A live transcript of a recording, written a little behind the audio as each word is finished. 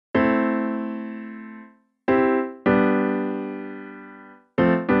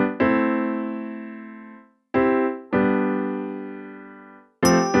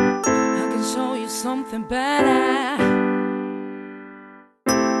something better.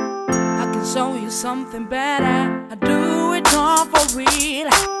 I can show you something better. I do it all for real.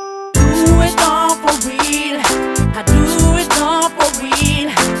 Do it all for real. I do it all for real.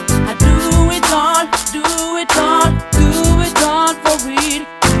 I do it all, do it all, do it all for real.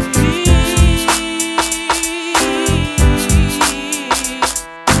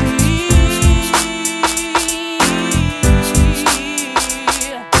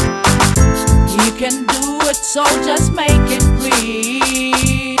 You can do it, so just make it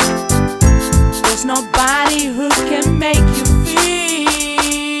real. There's nobody who can make you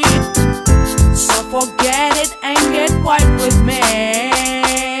feel. So forget it and get white with me.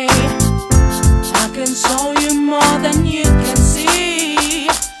 I can show you more than you can see.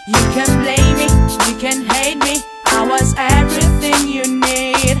 You can blame me, you can hate me. I was everything you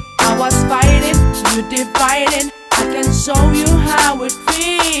need. I was fighting, you dividing. I can show you how it feels.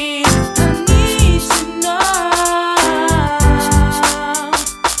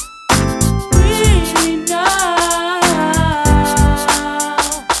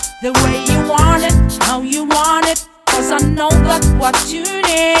 The way you want it, how you want it, 'cause I know that's what you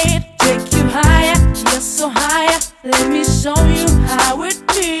need. Take you higher, yes, so higher. Let me show you how it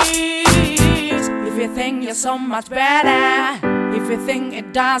feels. If you think you're so much better, if you think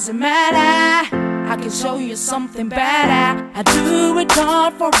it doesn't matter, I can show you something better. I do it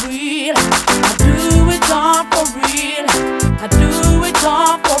all for real. I do it all for real. I do it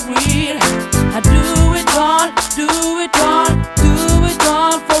all for real. I do it all, do it all, do it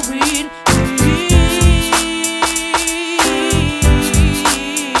all for real.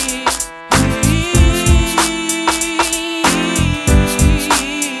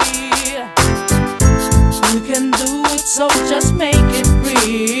 You can do it, so just make it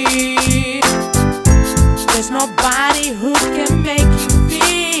real. There's nobody who can make you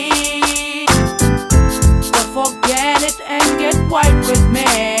feel. So forget it and get white with me.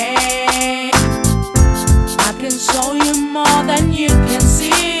 I can show you more than you can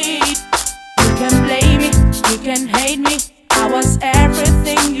see. You can blame me, you can hate me. I was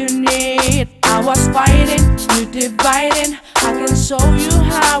everything you need. I was fighting, you dividing. I can show you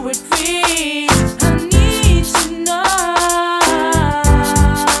how it feels. I need to know.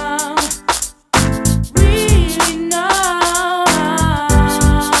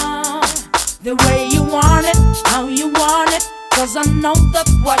 The way you want it, how you want it, 'cause I know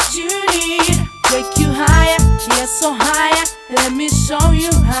that's what you need. Take you higher, yes, so higher. Let me show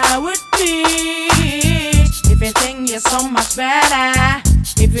you how it feels. If you think you're so much better,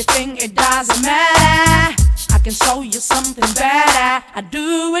 if you think it doesn't matter, I can show you something better. I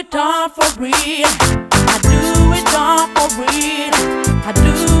do it all for real. I do it all for real. I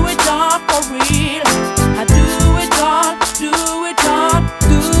do it all for real. I do it all, do it all,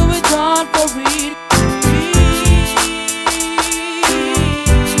 do it all for real.